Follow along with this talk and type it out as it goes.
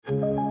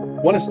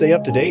Want to stay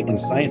up to date in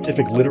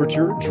scientific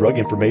literature, drug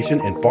information,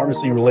 and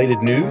pharmacy-related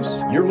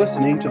news? You're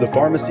listening to the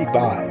Pharmacy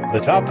 5, the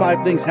top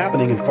 5 things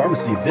happening in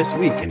pharmacy this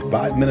week in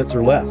 5 minutes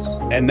or less.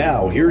 And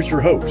now, here's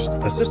your host,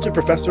 Assistant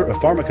Professor of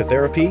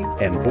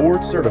Pharmacotherapy and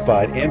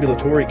Board-Certified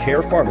Ambulatory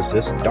Care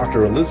Pharmacist,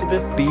 Dr.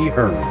 Elizabeth B.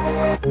 Hearn.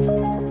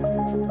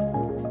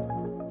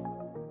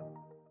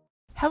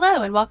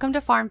 Hello and welcome to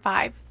Pharm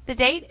 5. The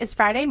date is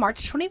Friday,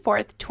 March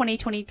 24th,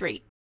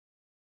 2023.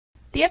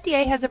 The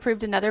FDA has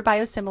approved another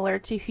biosimilar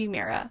to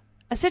Humira.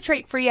 A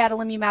citrate-free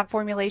adalimumab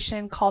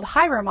formulation called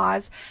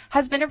Hyrimoz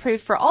has been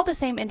approved for all the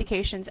same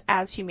indications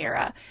as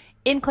Humira.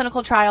 In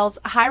clinical trials,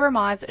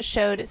 Hyrimoz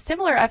showed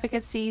similar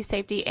efficacy,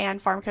 safety,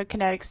 and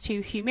pharmacokinetics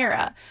to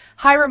Humira.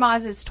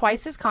 Hyrimoz is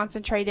twice as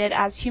concentrated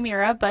as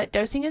Humira, but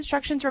dosing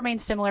instructions remain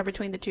similar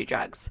between the two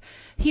drugs.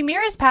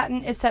 Humira's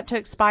patent is set to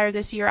expire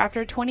this year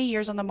after 20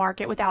 years on the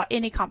market without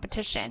any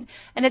competition,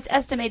 and it's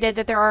estimated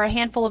that there are a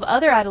handful of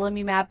other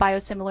adalimumab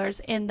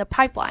biosimilars in the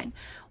pipeline.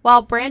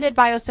 While branded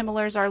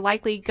biosimilars are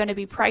likely going to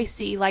be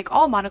pricey like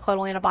all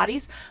monoclonal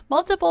antibodies,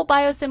 multiple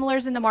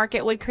biosimilars in the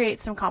market would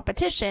create some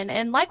competition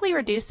and likely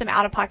reduce some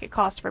out-of-pocket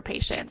costs for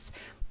patients.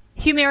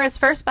 Humira's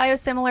first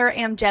biosimilar,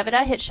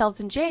 Amjevita, hit shelves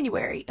in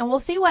January, and we'll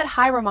see what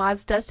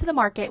Hyrimoz does to the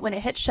market when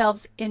it hits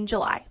shelves in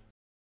July.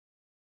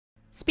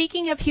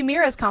 Speaking of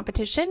Humira's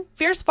competition,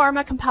 Fierce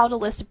Pharma compiled a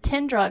list of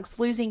 10 drugs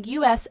losing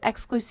U.S.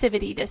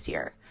 exclusivity this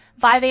year.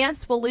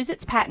 Vyvanse will lose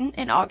its patent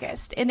in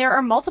August, and there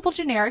are multiple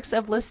generics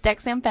of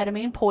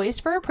lisdexamfetamine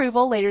poised for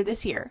approval later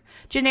this year.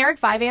 Generic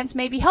Vyvanse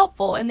may be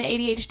helpful in the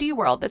ADHD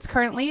world that's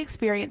currently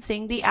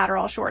experiencing the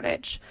Adderall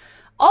shortage.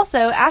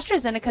 Also,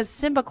 AstraZeneca's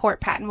Symbicort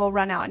patent will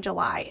run out in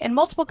July, and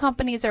multiple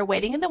companies are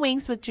waiting in the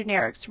wings with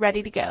generics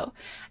ready to go.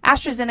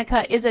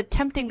 AstraZeneca is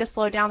attempting to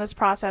slow down this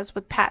process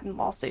with patent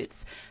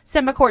lawsuits.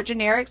 Symbicort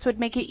generics would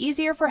make it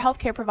easier for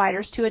healthcare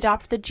providers to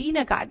adopt the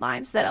GINA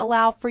guidelines that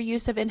allow for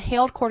use of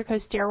inhaled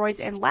corticosteroids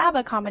and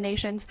LABA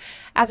combinations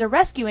as a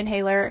rescue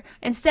inhaler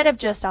instead of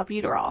just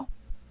albuterol.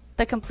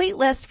 The complete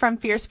list from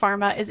Fierce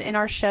Pharma is in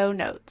our show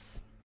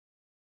notes.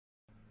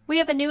 We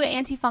have a new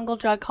antifungal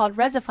drug called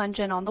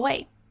Rezafungin on the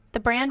way. The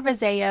brand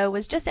Rezzayo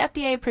was just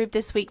FDA approved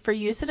this week for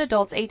use in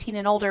adults 18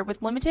 and older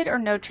with limited or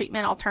no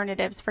treatment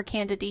alternatives for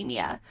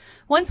candidemia.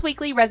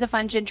 Once-weekly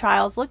Rezafungin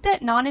trials looked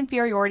at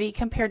non-inferiority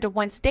compared to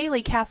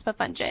once-daily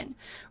caspofungin.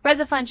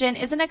 Rezafungin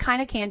is an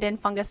echinocandin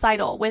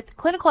fungicidal with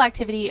clinical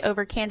activity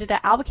over Candida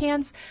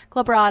albicans,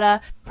 glabrata,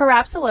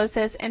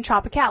 parapsilosis, and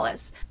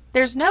tropicalis.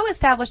 There's no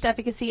established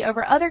efficacy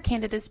over other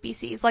Candida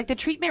species, like the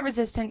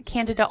treatment-resistant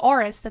Candida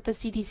auris that the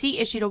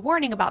CDC issued a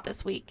warning about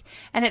this week,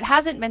 and it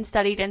hasn't been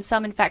studied in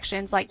some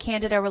infections like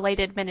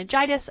Candida-related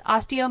meningitis,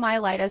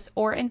 osteomyelitis,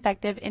 or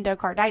infective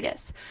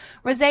endocarditis.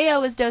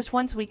 Rezzayo is dosed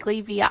once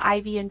weekly via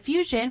IV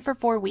infusion for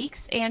 4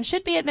 weeks and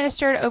should be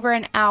administered over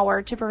an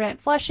hour to prevent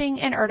flushing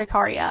and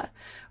urticaria.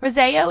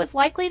 Rezzayo is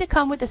likely to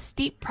come with a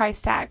steep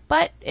price tag,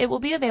 but it will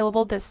be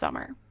available this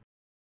summer.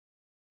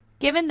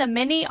 Given the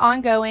many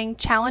ongoing,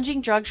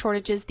 challenging drug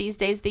shortages these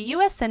days, the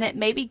U.S. Senate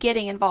may be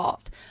getting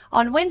involved.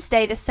 On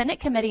Wednesday, the Senate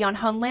Committee on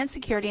Homeland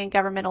Security and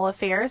Governmental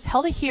Affairs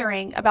held a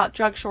hearing about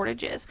drug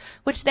shortages,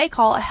 which they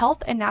call a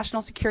health and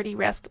national security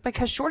risk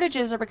because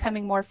shortages are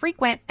becoming more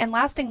frequent and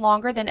lasting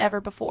longer than ever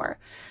before.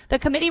 The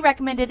committee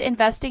recommended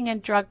investing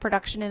in drug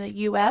production in the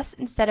U.S.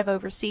 instead of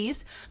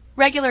overseas,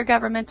 regular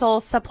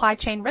governmental supply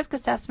chain risk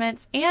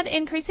assessments, and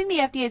increasing the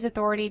FDA's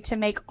authority to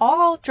make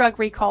all drug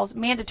recalls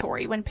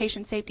mandatory when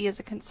patient safety is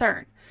a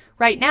concern.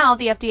 Right now,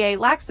 the FDA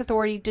lacks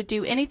authority to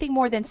do anything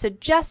more than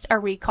suggest a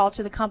recall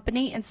to the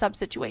company in some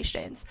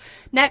situations.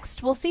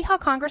 Next, we'll see how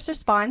Congress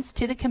responds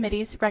to the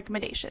committee's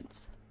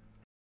recommendations.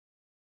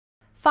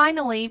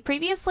 Finally,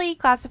 previously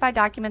classified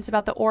documents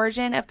about the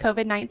origin of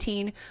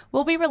COVID-19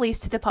 will be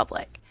released to the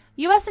public.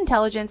 U.S.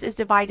 intelligence is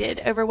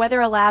divided over whether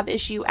a lab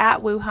issue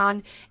at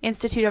Wuhan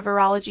Institute of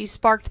Virology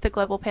sparked the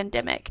global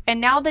pandemic, and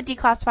now the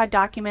declassified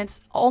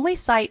documents only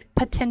cite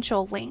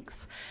potential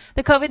links.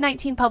 The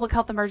COVID-19 public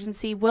health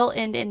emergency will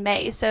end in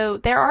May, so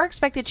there are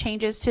expected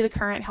changes to the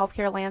current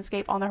healthcare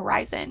landscape on the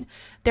horizon.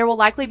 There will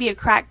likely be a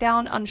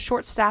crackdown on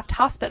short-staffed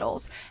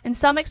hospitals, and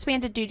some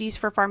expanded duties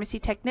for pharmacy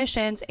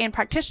technicians and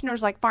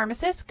practitioners like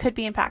pharmacists could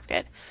be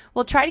impacted.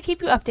 We'll try to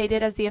keep you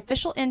updated as the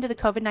official end of the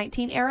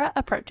COVID-19 era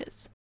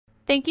approaches.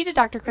 Thank you to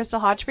Dr. Crystal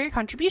Hodge for your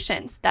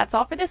contributions. That's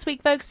all for this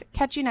week, folks.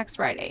 Catch you next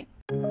Friday.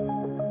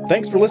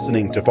 Thanks for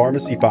listening to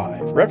Pharmacy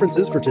 5.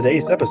 References for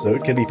today's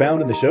episode can be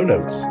found in the show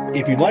notes.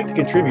 If you'd like to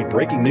contribute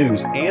breaking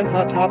news and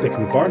hot topics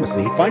in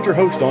pharmacy, find your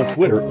host on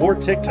Twitter or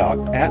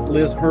TikTok at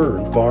Liz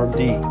Hearn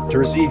PharmD. To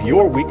receive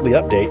your weekly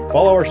update,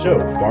 follow our show,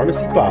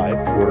 Pharmacy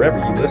 5, wherever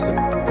you listen.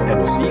 And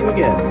we'll see you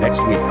again next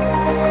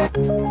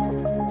week.